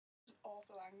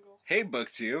angle. Hey,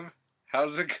 BookTube.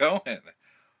 How's it going?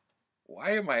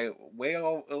 Why am I way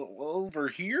all over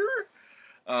here?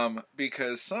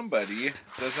 Because somebody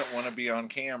doesn't want to be on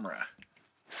camera.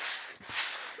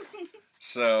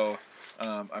 So,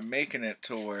 I'm making it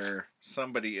to where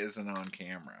somebody isn't on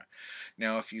camera.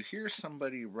 Now, if you hear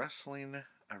somebody rustling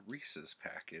a Reese's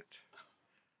packet,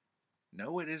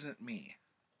 no, it isn't me.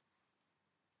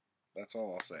 That's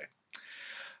all I'll say.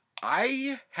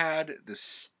 I had the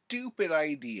stupid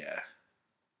idea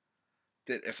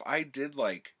that if I did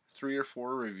like 3 or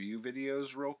 4 review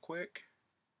videos real quick,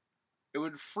 it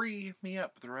would free me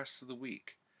up the rest of the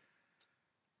week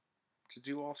to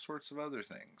do all sorts of other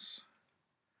things.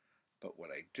 But what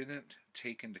I didn't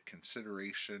take into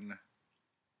consideration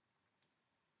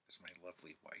is my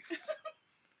lovely wife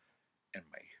and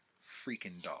my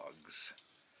freaking dogs.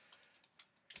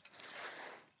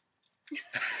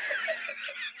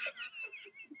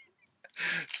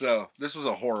 So, this was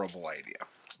a horrible idea.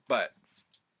 But,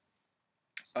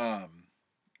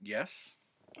 yes?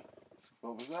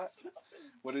 What was that?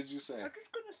 What did you say? I'm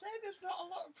just going to say there's not a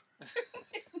lot of...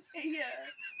 yeah.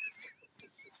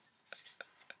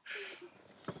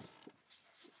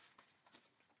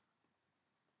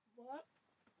 What?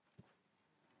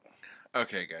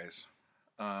 Okay, guys.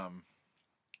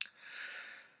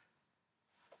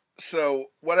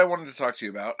 So, what I wanted to talk to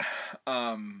you about,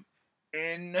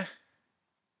 in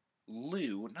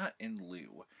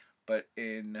but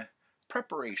in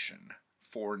preparation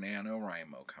for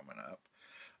NaNoWriMo coming up,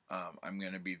 I'm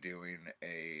going to be doing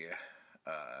a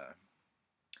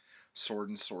sword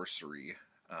and sorcery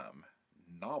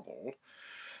novel.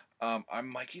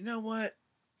 I'm like, you know what?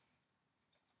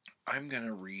 I'm going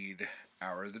to read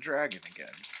Hour of the Dragon again.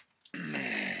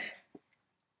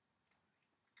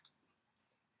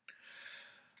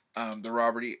 The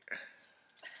Robert E.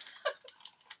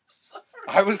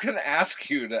 I was going to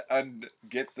ask you to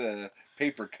get the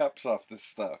paper cups off this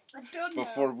stuff. I'm done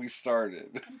before now. we started.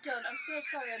 I'm done. I'm so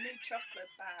sorry. I need chocolate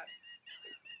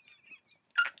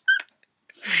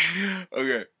bad.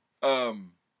 Okay.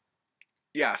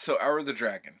 Yeah, so Hour of the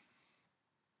Dragon.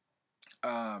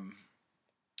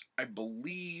 I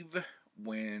believe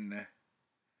when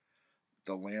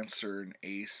the Lancer and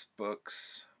Ace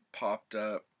books popped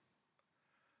up,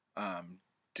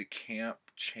 DeCamp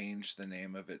changed the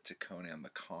name of it to Conan the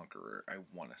Conqueror, I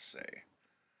want to say.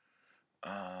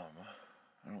 I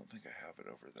don't think I have it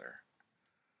over there.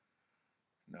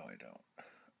 No, I don't.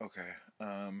 Okay.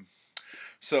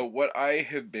 So what I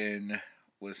have been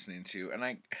listening to, and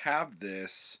I have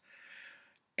this,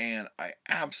 and I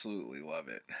absolutely love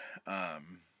it.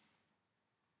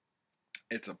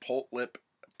 It's a pulp lit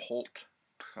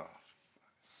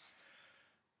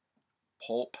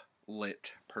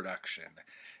production.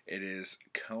 It is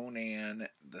Conan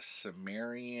the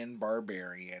Cimmerian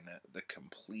Barbarian, the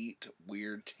complete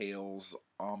Weird Tales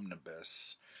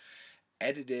omnibus,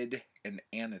 edited and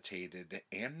annotated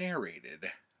and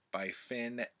narrated by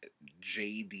Finn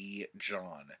J.D.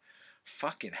 John.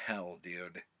 Fucking hell,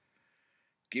 dude.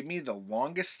 Give me the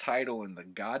longest title in the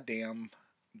goddamn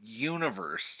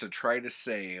universe to try to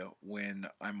say when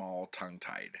I'm all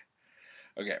tongue-tied.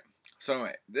 Okay, so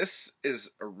anyway, this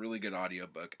is a really good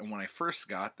audiobook, and when I first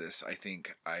got this, I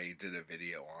think I did a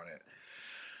video on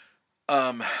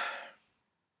it.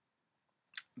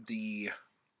 The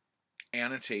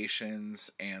annotations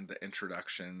and the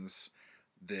introductions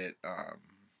that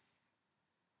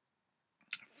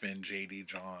Finn J.D.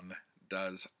 John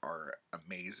does are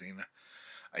amazing.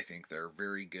 I think they're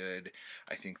very good.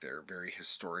 I think they're very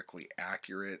historically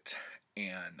accurate,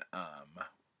 and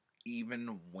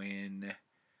even when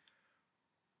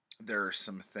there are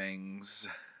some things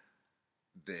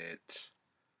that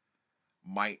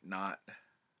might not,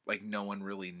 like, no one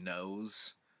really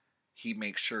knows, he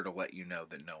makes sure to let you know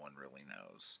that no one really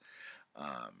knows.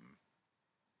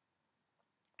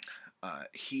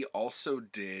 He also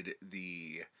did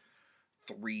the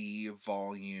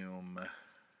 3-volume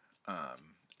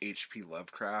H.P.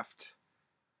 Lovecraft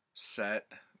set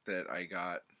that I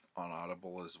got on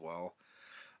Audible as well,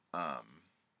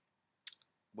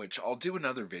 which I'll do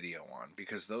another video on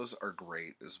because those are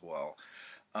great as well.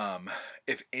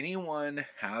 If anyone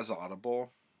has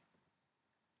Audible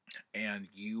and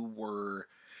you were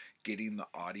getting the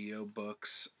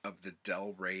audiobooks of the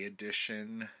Del Rey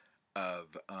edition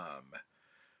of I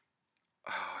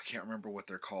can't remember what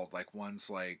they're called, like one's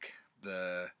like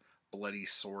the Bloody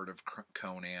Sword of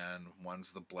Conan,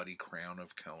 one's the Bloody Crown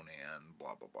of Conan,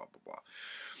 blah blah blah blah blah.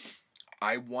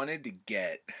 I wanted to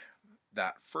get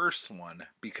that first one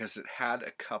because it had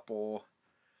a couple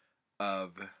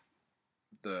of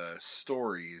the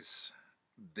stories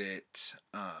that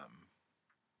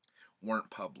weren't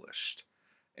published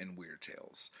in Weird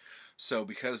Tales. So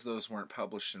because those weren't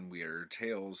published in Weird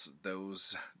Tales,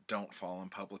 those don't fall in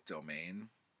public domain.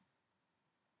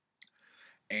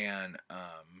 And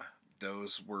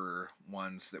those were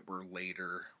ones that were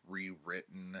later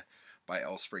rewritten by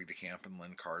L. Sprague de Camp and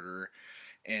Lynn Carter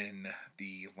in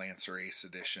the Lancer Ace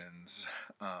editions.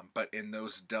 But in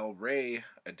those Del Rey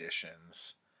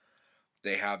editions,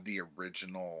 they have the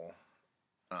original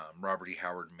Robert E.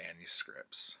 Howard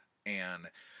manuscripts. And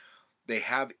they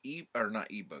have not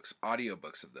ebooks,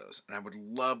 audiobooks of those. And I would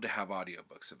love to have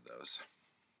audiobooks of those.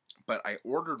 But I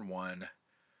ordered one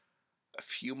a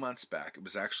few months back. It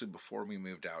was actually before we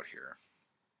moved out here.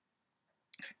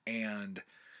 And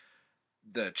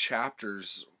the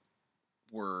chapters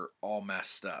were all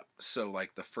messed up. So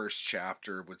like the first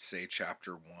chapter would say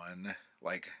chapter 1,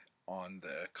 like on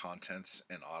the contents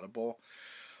in Audible,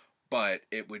 but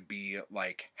it would be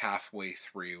like halfway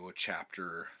through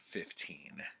chapter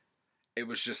 15. It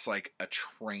was just like a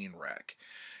train wreck.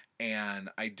 And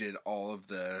I did all of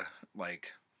the,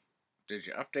 like, did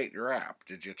you update your app?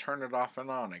 Did you turn it off and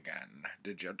on again?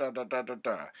 Did you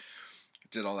da-da-da-da-da?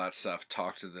 Did all that stuff.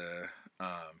 Talked to the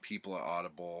people at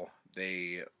Audible.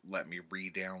 They let me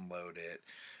re-download it,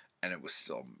 and it was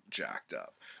still jacked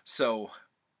up. So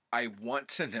I want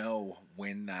to know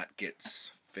when that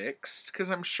gets fixed, because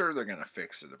I'm sure they're going to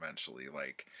fix it eventually.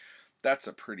 Like, that's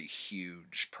a pretty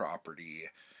huge property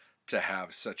to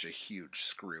have such a huge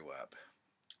screw up.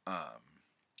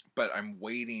 But I'm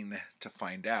waiting to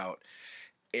find out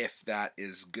if that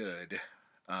is good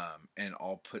and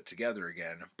all put together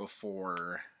again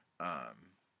before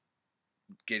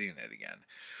getting it again.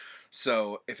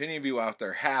 So if any of you out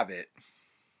there have it,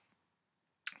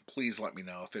 please let me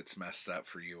know if it's messed up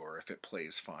for you or if it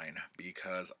plays fine,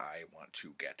 because I want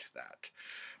to get that.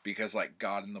 Because like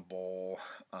God in the Bowl,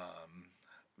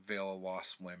 Veil of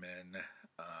Lost Women,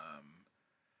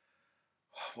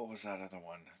 what was that other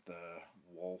one? The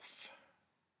Wolf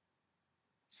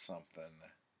something.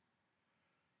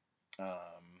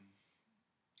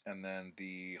 And then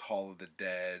the Hall of the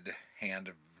Dead, Hand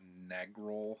of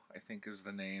Negril, I think is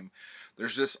the name.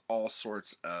 There's just all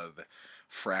sorts of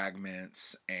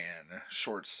fragments and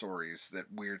short stories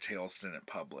that Weird Tales didn't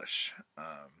publish.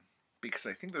 Because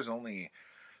I think there's only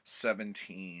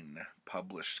 17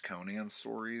 published Conan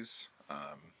stories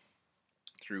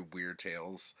through Weird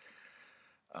Tales.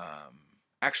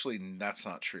 Actually, that's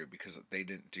not true, because they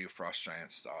didn't do Frost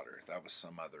Giant's Daughter. That was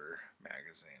some other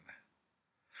magazine.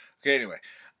 Okay, anyway.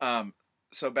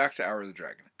 So back to Hour of the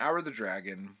Dragon. Hour of the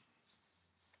Dragon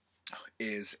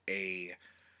is a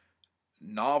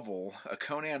novel, a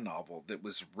Conan novel, that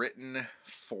was written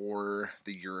for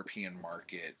the European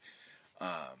market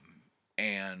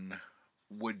and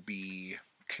would be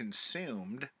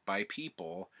consumed by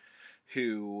people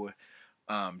who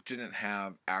didn't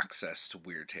have access to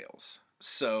Weird Tales.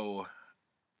 So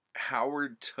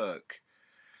Howard took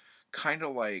kind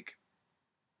of like,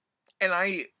 and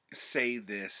I say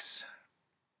this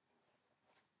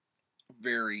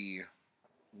very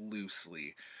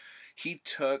loosely, he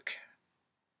took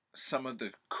some of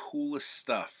the coolest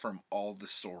stuff from all the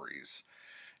stories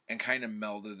and kind of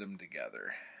melded them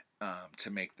together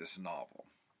to make this novel.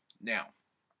 Now,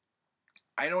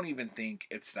 I don't even think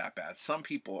it's that bad. Some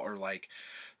people are like,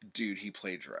 dude, he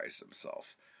plagiarized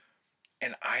himself.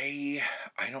 And I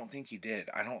don't think he did.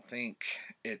 I don't think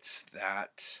it's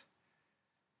that.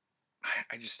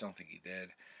 I just don't think he did.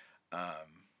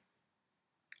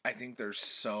 I think there's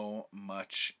so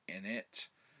much in it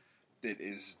that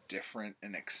is different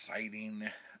and exciting,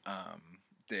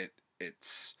 that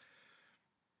it's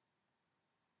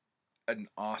an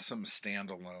awesome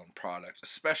standalone product,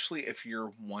 especially if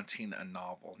you're wanting a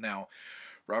novel. Now,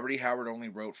 Robert E. Howard only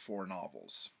wrote 4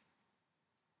 novels.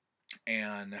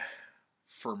 And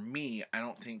for me, I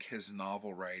don't think his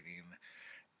novel writing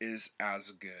is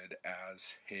as good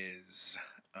as his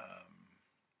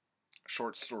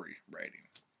short story writing.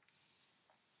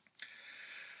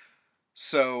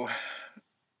 So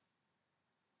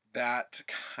that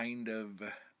kind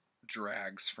of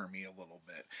drags for me a little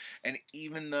bit. And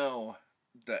even though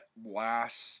the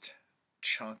last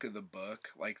chunk of the book,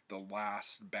 like the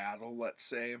last battle, let's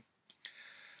say,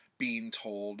 being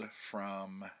told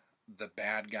from the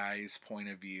bad guy's point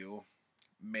of view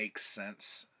makes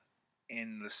sense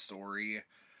in the story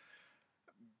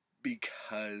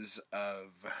because of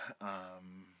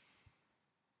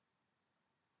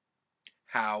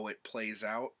how it plays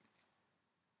out,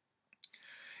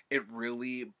 it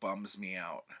really bums me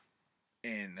out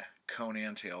in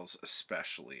Conan Tales,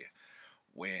 especially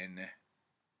when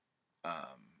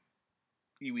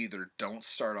you either don't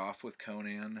start off with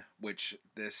Conan, which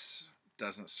this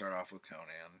doesn't start off with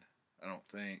Conan, I don't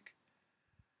think.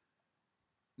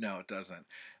 No, it doesn't.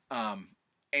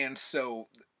 And so,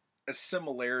 as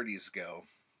similarities go,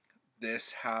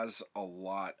 this has a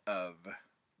lot of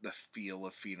the feel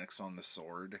of Phoenix on the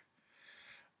Sword.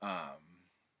 Um,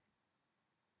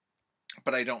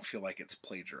 but I don't feel like it's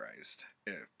plagiarized,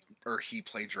 or he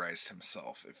plagiarized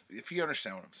himself. If you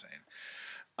understand what I'm saying.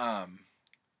 Um,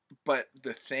 but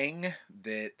the thing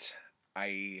that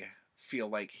I feel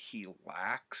like he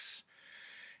lacks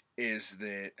is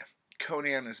that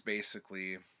Conan is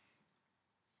basically,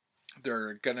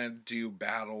 they're gonna do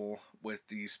battle with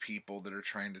these people that are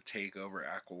trying to take over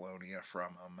Aquilonia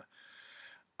from him.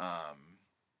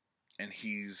 And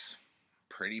he's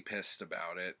pretty pissed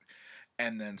about it.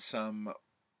 And then some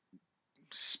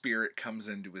spirit comes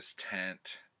into his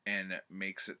tent and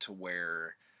makes it to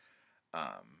where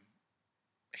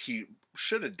he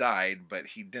should have died, but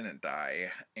he didn't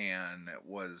die, and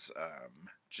was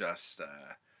just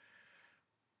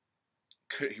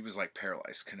he was like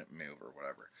paralyzed, couldn't move or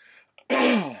whatever.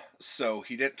 So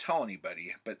he didn't tell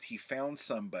anybody, but he found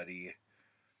somebody,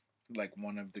 like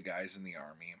one of the guys in the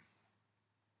army,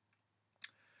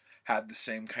 had the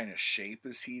same kind of shape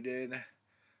as he did.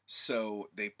 So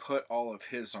they put all of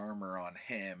his armor on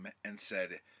him and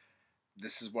said,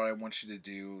 this is what I want you to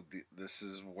do. This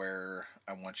is where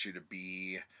I want you to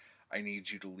be. I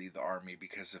need you to lead the army,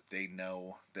 because if they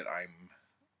know that I'm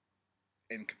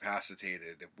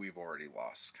incapacitated, we've already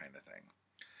lost, kind of thing.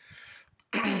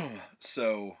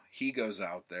 So he goes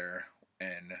out there,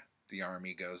 and the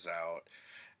army goes out,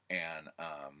 and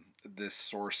this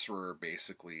sorcerer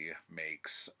basically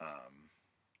makes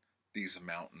these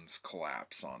mountains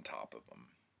collapse on top of them.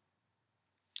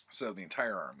 So the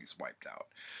entire army's wiped out.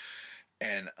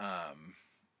 And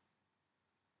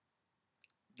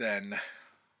then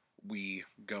we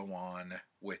go on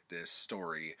with this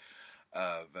story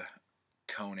of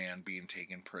Conan being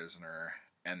taken prisoner,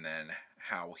 and then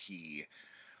how he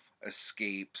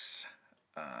escapes,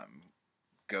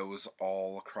 goes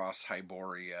all across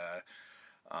Hyboria,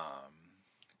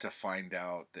 to find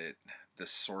out that the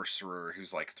sorcerer,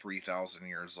 who's like 3,000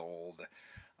 years old,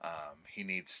 he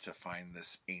needs to find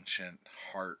this ancient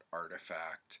heart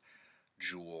artifact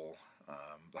jewel,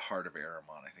 the Heart of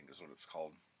Ahriman, I think is what it's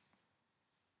called,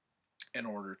 in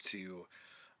order to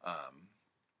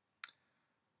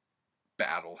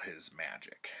battle his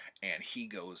magic. And he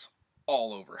goes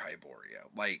all over Hyboria.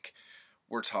 Like,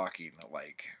 we're talking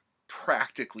like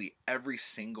practically every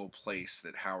single place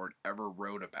that Howard ever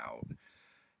wrote about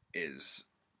is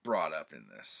brought up in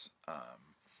this.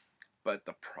 But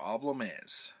the problem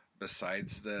is,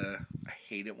 besides I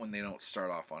hate it when they don't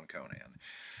start off on Conan,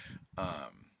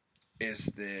 is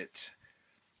that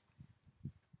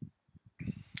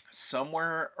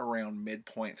somewhere around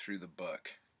midpoint through the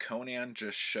book, Conan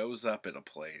just shows up at a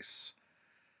place,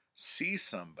 sees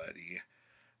somebody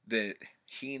that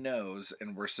he knows,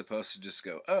 and we're supposed to just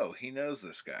go, oh, he knows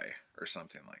this guy, or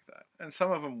something like that. And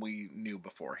some of them we knew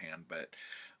beforehand, but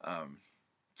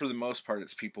for the most part,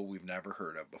 it's people we've never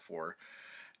heard of before.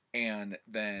 And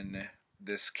then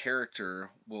this character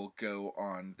will go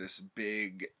on this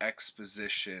big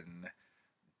exposition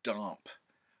dump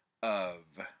of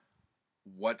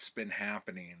what's been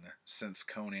happening since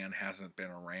Conan hasn't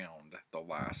been around the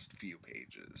last few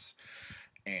pages,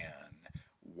 and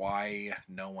why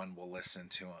no one will listen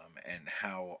to him, and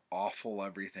how awful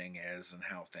everything is, and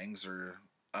how things are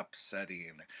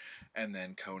upsetting. And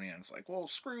then Conan's like, well,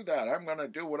 screw that, I'm gonna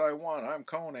do what I want, I'm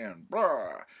Conan,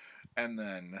 blah. And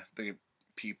then the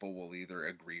people will either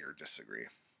agree or disagree.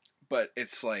 But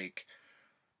it's like,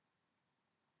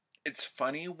 it's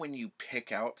funny when you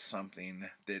pick out something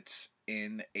that's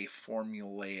in a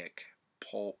formulaic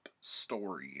pulp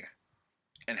story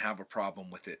and have a problem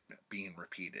with it being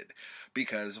repeated.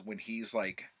 Because when he's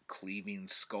like cleaving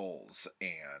skulls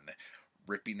and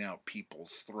ripping out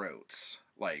people's throats,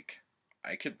 like,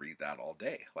 I could read that all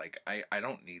day. Like, I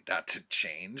don't need that to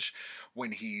change.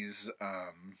 When he's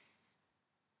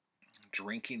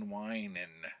drinking wine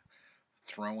and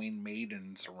throwing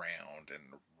maidens around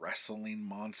and wrestling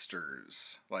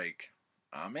monsters, like,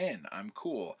 I'm in, I'm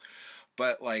cool.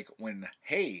 But like, when,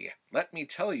 hey, let me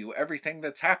tell you everything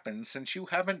that's happened since you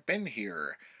haven't been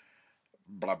here,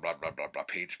 blah blah blah blah blah,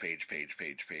 page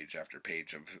after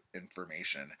page of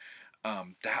information,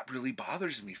 that really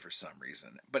bothers me for some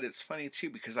reason. But it's funny too,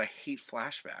 because I hate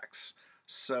flashbacks.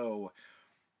 So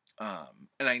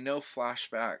and I know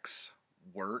flashbacks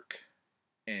work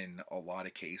in a lot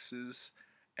of cases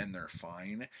and they're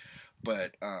fine,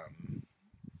 but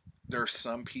there are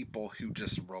some people who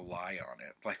just rely on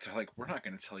it. Like, they're like, we're not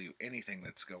going to tell you anything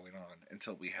that's going on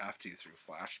until we have to through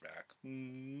flashback.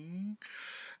 And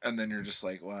then you're just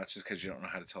like, well, that's just because you don't know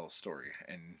how to tell a story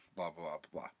and blah, blah, blah,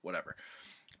 blah, whatever.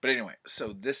 But anyway,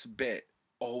 so this bit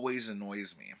always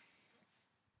annoys me.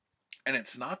 And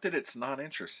it's not that it's not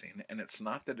interesting, and it's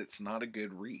not that it's not a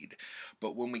good read.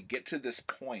 But when we get to this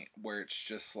point where it's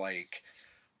just like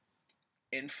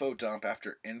info dump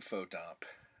after info dump,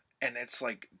 and it's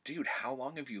like, dude, how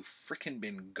long have you freaking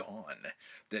been gone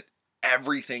that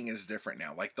everything is different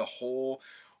now? Like, the whole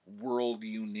world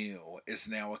you knew is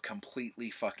now a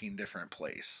completely fucking different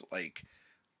place. Like,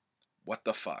 what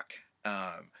the fuck?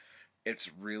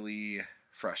 It's really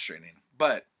frustrating.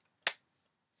 But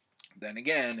then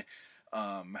again,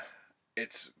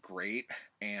 it's great.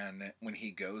 And when he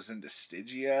goes into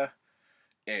Stygia,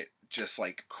 it just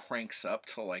like cranks up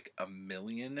to like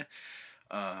 1,000,000.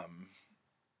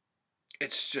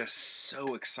 It's just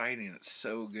so exciting. It's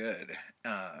so good.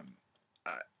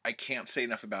 I can't say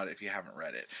enough about it if you haven't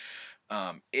read it.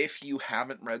 If you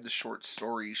haven't read the short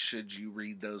stories, should you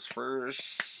read those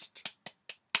first?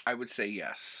 I would say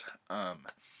yes.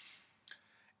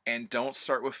 And don't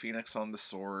start with Phoenix on the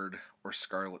Sword or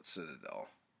Scarlet Citadel.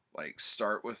 Like,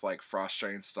 start with like Frost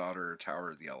Giant's Daughter or Tower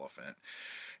of the Elephant,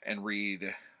 and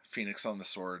read Phoenix on the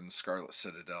Sword and Scarlet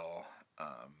Citadel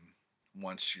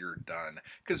once you're done.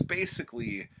 Because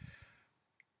basically,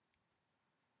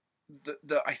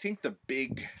 I think the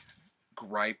big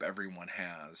gripe everyone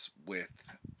has with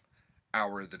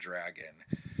Hour of the Dragon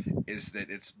is that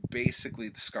it's basically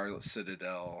the Scarlet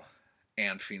Citadel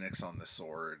and Phoenix on the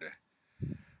Sword,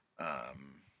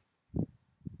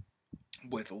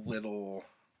 with little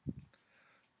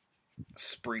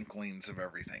sprinklings of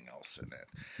everything else in it.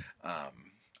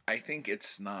 I think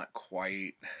it's not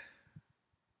quite...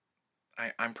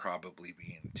 I'm probably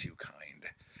being too kind.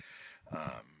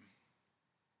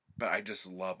 But I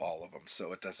just love all of them,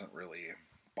 so it doesn't really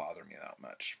bother me that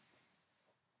much.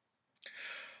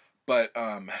 But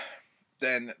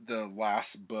then the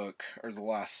last book, or the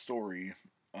last story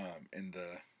in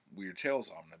the Weird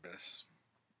Tales Omnibus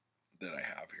that I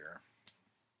have here,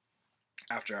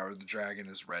 after Hour of the Dragon,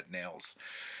 is Red Nails.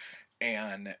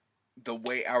 And the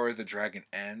way Hour of the Dragon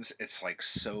ends, it's like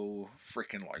so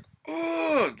freaking like,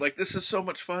 oh, like this is so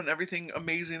much fun, everything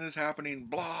amazing is happening,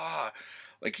 blah.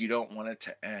 Like, you don't want it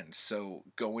to end. So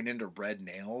going into Red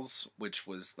Nails, which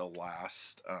was the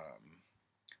last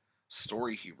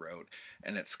story he wrote,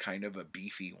 and it's kind of a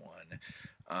beefy one,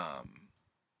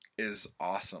 is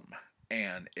awesome.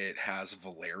 And it has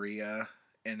Valeria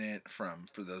in it, for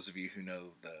those of you who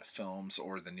know the films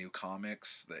or the new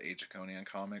comics, the Age of Conan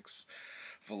comics,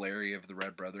 Valeria of the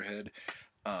Red Brotherhood.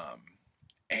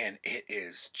 And it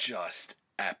is just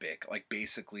epic. Like,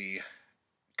 basically,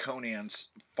 Conan's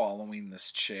following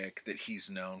this chick that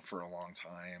he's known for a long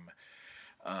time.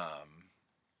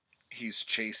 He's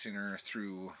chasing her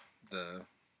through the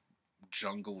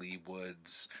jungly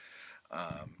woods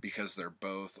because they're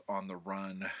both on the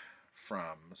run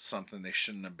from something they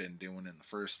shouldn't have been doing in the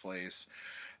first place.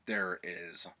 There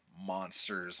is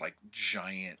monsters, like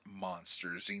giant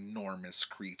monsters, enormous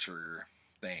creature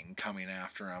thing coming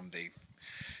after them. They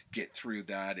get through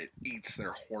that. It eats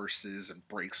their horses and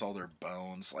breaks all their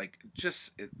bones. Like,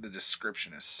 just the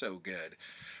description is so good.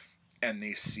 And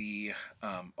they see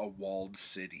a walled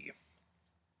city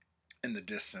in the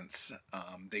distance.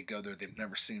 They go there. They've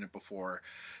never seen it before.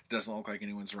 Doesn't look like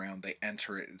anyone's around. They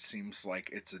enter it. It seems like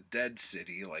it's a dead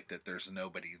city, like that there's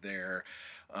nobody there.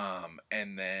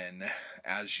 And then,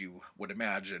 as you would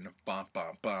imagine, bum,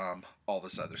 bum, bum, all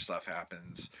this other stuff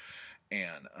happens.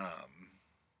 And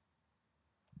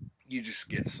you just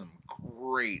get some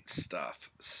great stuff.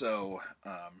 So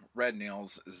Red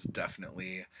Nails is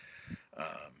definitely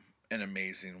an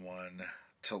amazing one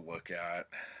to look at.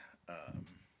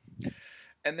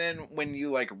 And then when you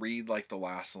like read like the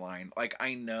last line, like,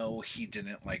 I know he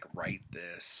didn't like write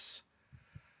this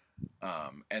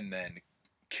and then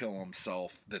kill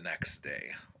himself the next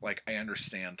day. Like, I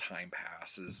understand time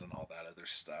passes and all that other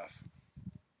stuff.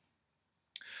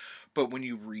 But when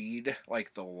you read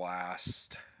like the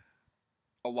last...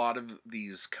 a lot of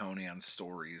these Conan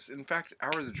stories, in fact,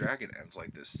 Hour of the Dragon ends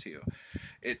like this too.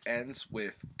 It ends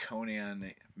with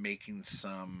Conan making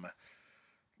some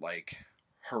like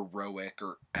heroic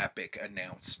or epic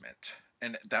announcement.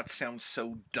 And that sounds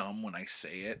so dumb when I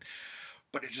say it,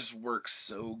 but it just works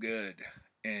so good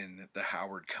in the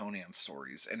Howard Conan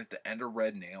stories. And at the end of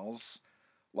Red Nails,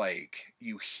 like,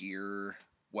 you hear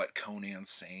what Conan's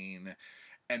saying,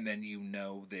 and then you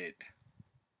know that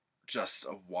just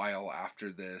a while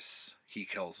after this, he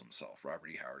kills himself. Robert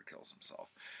E. Howard kills himself.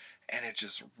 And it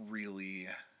just really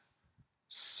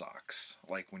sucks,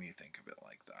 like, when you think of it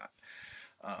like that.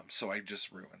 So I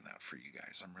just ruined that for you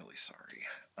guys. I'm really sorry.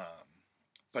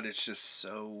 But it's just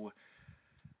so,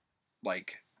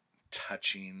 like,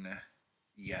 touching,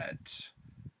 yet,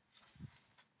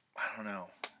 I don't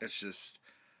know.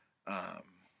 Um,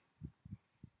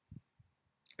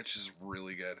 it's just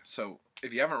really good. So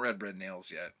if you haven't read Red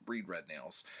Nails yet, read Red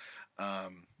Nails.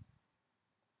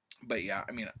 But yeah,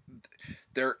 I mean,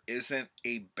 there isn't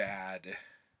a bad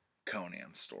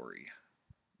Conan story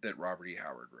that Robert E.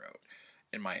 Howard wrote,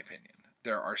 in my opinion.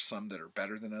 There are some that are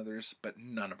better than others, but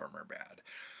none of them are bad.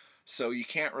 So you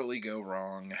can't really go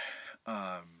wrong.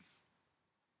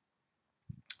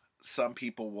 Some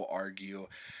people will argue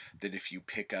that if you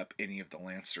pick up any of the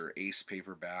Lancer Ace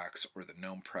paperbacks or the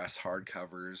Gnome Press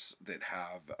hardcovers that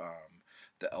have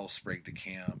the L. Sprague de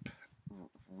Camp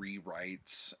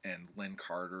rewrites and Lynn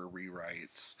Carter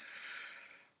rewrites,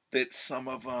 that some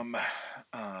of them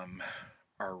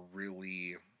are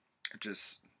really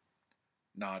just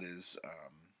not as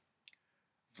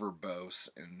verbose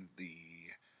in the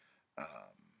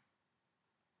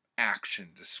action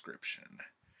description.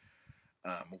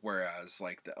 Whereas,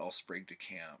 like, the L. Sprague de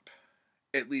Camp,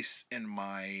 at least in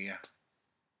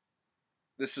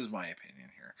this is my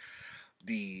opinion here,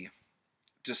 the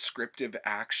descriptive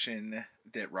action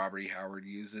that Robert E. Howard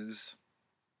uses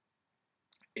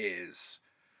is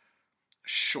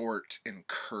short and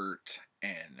curt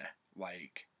and,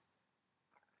 like,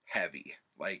 heavy.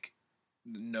 Like,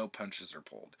 no punches are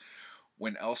pulled.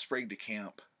 When L. Sprague de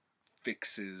Camp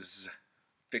fixes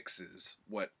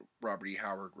what Robert E.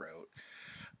 Howard wrote,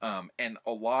 and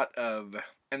a lot of,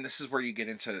 and this is where you get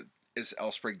into, is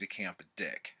L. Sprague de Camp a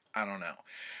dick? I don't know.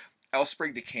 L.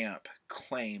 Sprague de Camp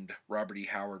claimed Robert E.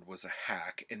 Howard was a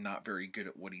hack and not very good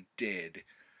at what he did,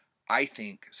 I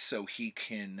think, so he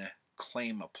can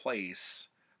claim a place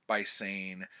by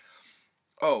saying,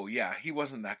 oh yeah, he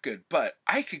wasn't that good, but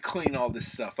I could clean all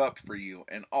this stuff up for you,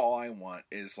 and all I want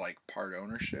is, like, part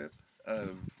ownership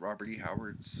of Robert E.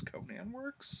 Howard's Conan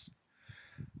works.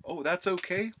 Oh, that's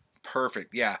okay?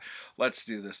 Perfect. Yeah, let's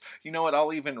do this. You know what?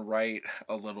 I'll even write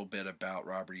a little bit about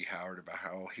Robert E. Howard, about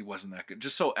how he wasn't that good,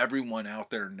 just so everyone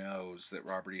out there knows that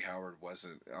Robert E. Howard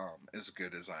wasn't as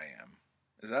good as I am.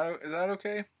 Is that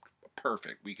okay?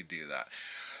 Perfect. We could do that.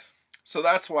 So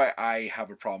that's why I have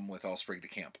a problem with L. Sprague de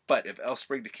Camp. But if L.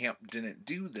 Sprague de Camp didn't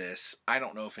do this, I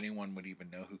don't know if anyone would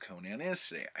even know who Conan is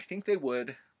today. I think they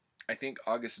would. I think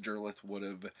August Derleth would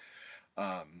have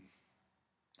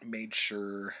made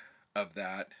sure of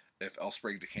that if L.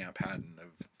 Sprague de Camp hadn't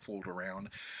have fooled around.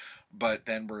 But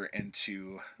then we're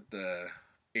into the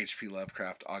H.P.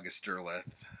 Lovecraft, August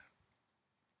Derleth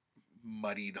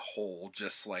muddied hole,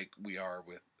 just like we are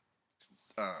with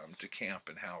de Camp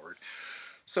and Howard.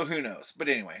 So who knows? But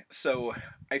anyway, so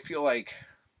I feel like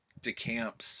de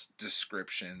Camp's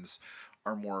descriptions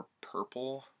are more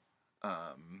purple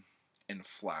and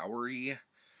flowery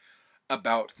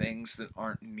about things that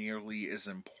aren't nearly as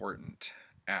important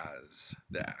as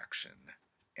the action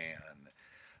and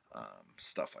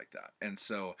stuff like that. And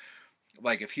so,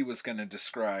 like, if he was going to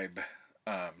describe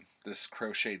this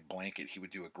crocheted blanket, he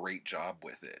would do a great job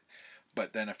with it.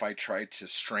 But then if I tried to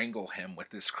strangle him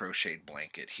with this crocheted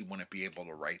blanket, he wouldn't be able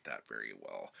to write that very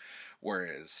well.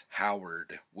 Whereas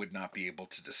Howard would not be able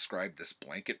to describe this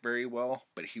blanket very well,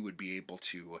 but he would be able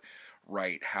to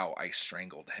write how I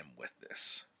strangled him with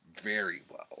this very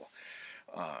well.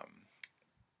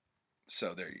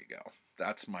 So there you go.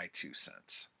 That's my 2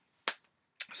 cents.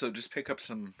 So just pick up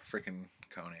some freaking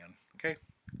Conan. Okay?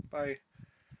 Bye.